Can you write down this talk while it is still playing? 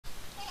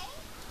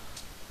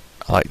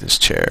I like this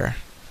chair.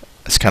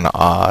 It's kind of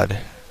odd,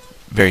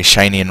 very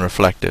shiny and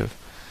reflective.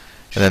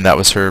 And then that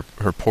was her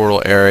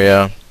portal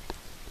area.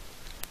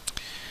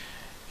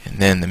 And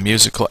then the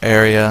musical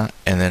area,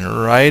 and then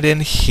right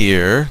in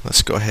here,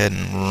 let's go ahead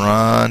and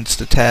run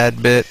just a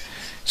tad bit.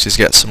 She's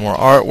got some more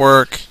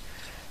artwork.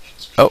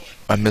 Oh,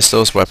 I missed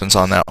those weapons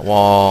on that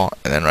wall.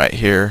 And then right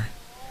here,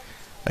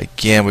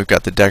 again, we've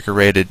got the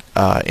decorated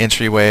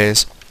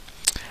entryways.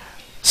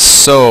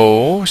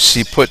 So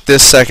she put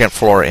this second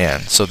floor in.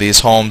 So these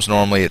homes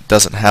normally it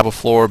doesn't have a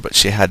floor, but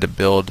she had to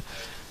build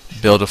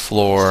a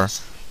floor,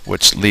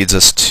 which leads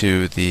us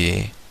to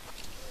the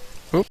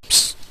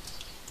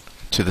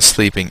to the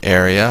sleeping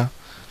area,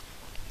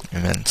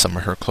 and then some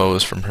of her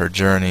clothes from her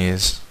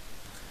journeys,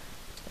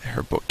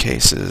 her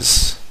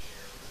bookcases,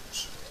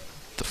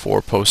 the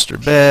 4-poster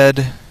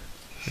bed,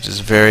 which is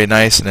very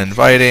nice and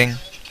inviting,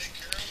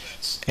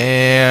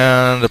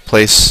 and a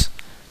place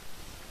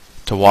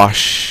to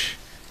wash.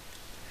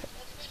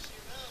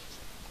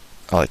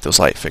 I like those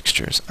light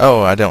fixtures.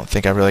 Oh, I don't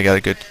think I really got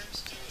a good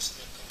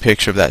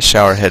picture of that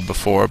shower head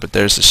before, but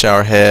there's the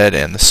shower head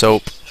and the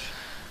soap,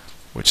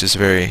 which is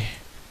very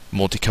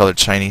multicolored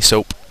shiny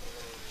soap.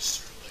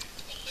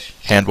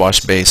 Hand wash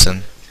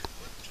basin.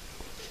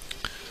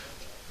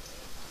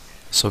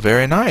 So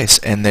very nice.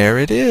 And there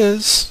it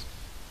is.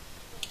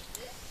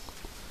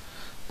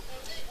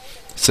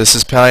 So this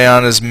is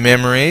Palliana's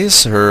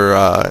memories,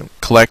 her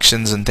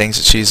collections and things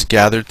that she's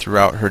gathered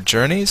throughout her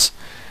journeys.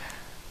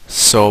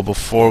 So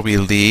before we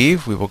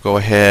leave, we will go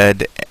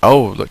ahead.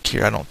 Oh, look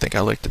here, I don't think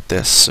I looked at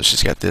this. So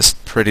she's got this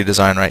pretty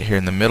design right here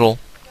in the middle.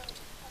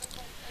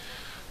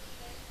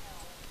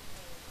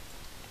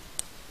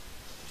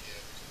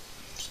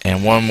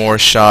 And one more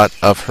shot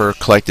of her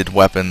collected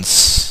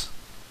weapons.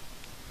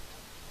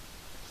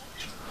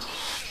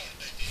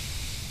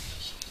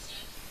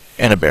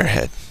 And a bear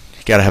head.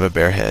 You gotta have a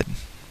bear head.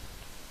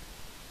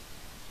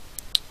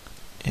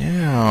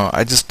 Yeah,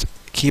 I just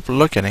keep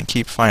looking and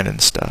keep finding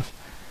stuff.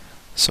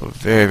 So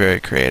very, very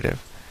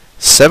creative.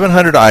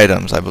 700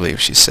 items, I believe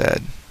she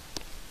said.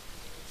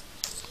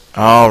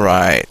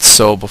 Alright,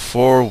 so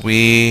before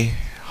we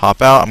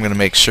hop out, I'm going to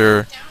make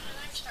sure.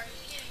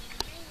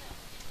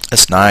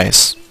 It's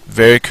nice.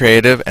 Very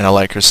creative, and I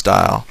like her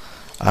style.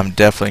 I'm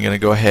definitely going to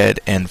go ahead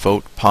and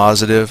vote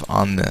positive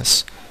on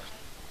this.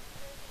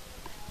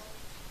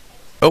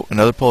 Oh,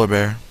 another polar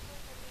bear.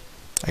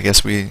 I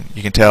guess you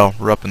can tell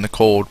we're up in the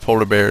cold.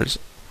 Polar bears.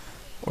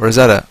 Or is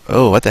that a...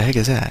 Oh, what the heck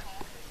is that?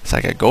 It's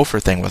like a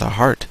gopher thing with a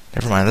heart.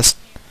 Never mind, that's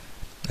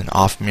an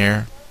off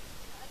mirror.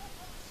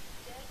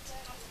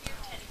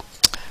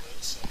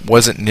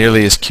 Wasn't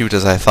nearly as cute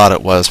as I thought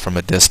it was from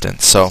a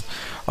distance. So,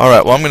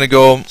 alright, well I'm going to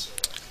go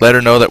let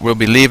her know that we'll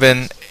be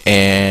leaving,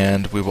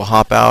 and we will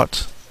hop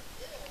out.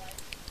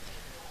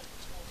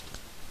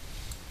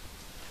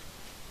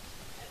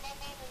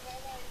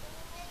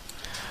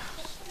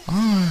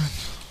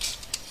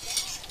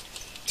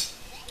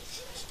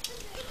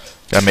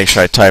 Gotta make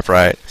sure I type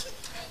right.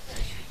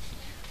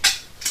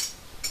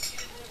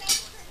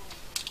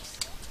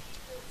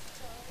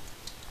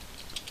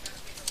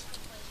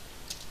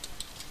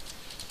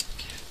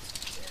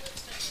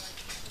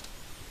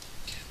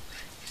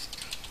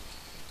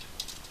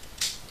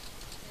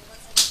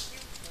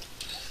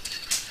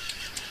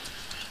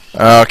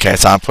 Okay,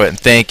 so I'm putting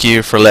thank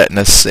you for letting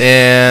us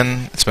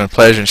in. It's been a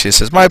pleasure. And she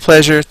says, my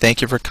pleasure.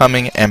 Thank you for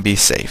coming, and be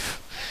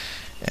safe.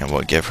 And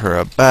we'll give her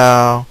a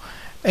bow,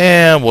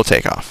 and we'll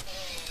take off.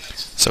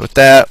 So with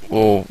that,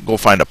 we'll go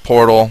find a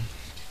portal.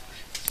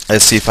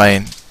 Let's see if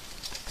I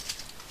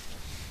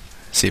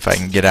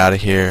can get out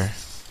of here.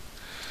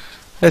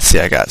 Let's see,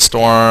 I got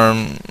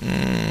storm,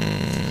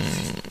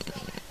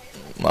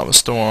 lava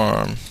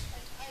storm.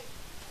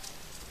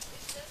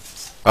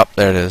 Oh,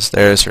 there it is.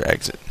 There's her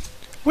exit.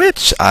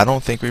 Which I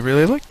don't think we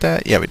really looked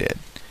at. Yeah, we did.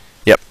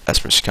 Yep,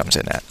 that's where she comes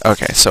in at.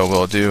 Okay, so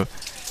we'll do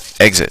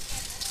exit.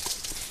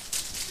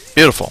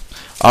 Beautiful.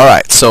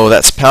 Alright, so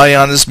that's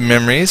Palliana's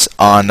memories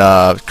on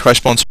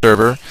Crushbone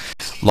server.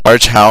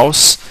 Large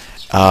house.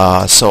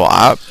 So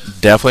I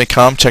definitely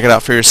come check it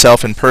out for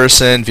yourself in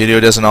person.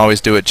 Video doesn't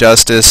always do it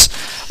justice,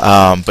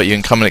 but you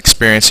can come and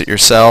experience it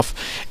yourself.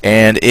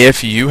 And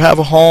if you have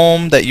a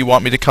home that you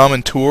want me to come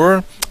and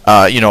tour,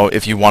 you know,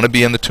 if you want to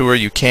be in the tour,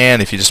 you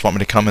can. If you just want me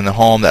to come in the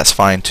home, that's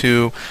fine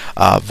too.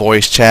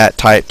 Voice chat,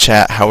 type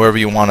chat, however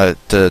you want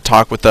to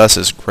talk with us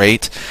is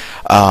great.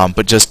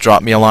 But just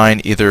drop me a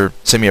line. Either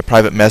send me a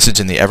private message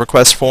in the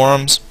EverQuest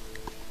forums,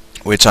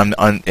 which I'm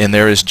on, and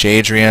there is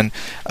Jadrian.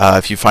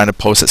 If you find a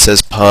post that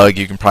says Pug,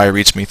 you can probably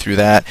reach me through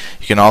that.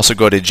 You can also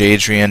go to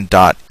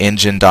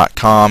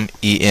jadrian.engine.com,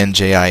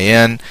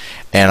 E-N-J-I-N,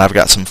 and I've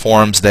got some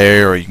forums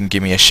there, or you can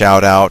give me a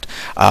shout out.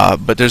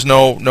 But there's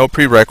no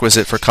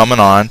prerequisite for coming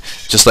on.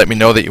 Just let me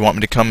know that you want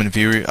me to come and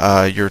view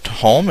your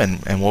home,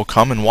 and we'll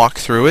come and walk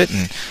through it,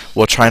 and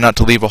we'll try not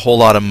to leave a whole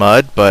lot of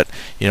mud, but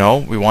you know,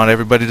 we want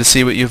everybody to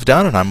see what you've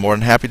done, and I'm more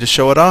than happy to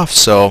show it off.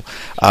 So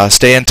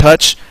stay in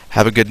touch,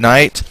 have a good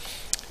night,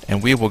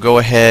 and we will go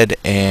ahead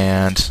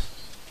and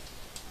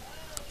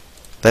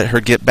let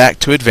her get back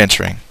to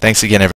adventuring. Thanks again, everybody.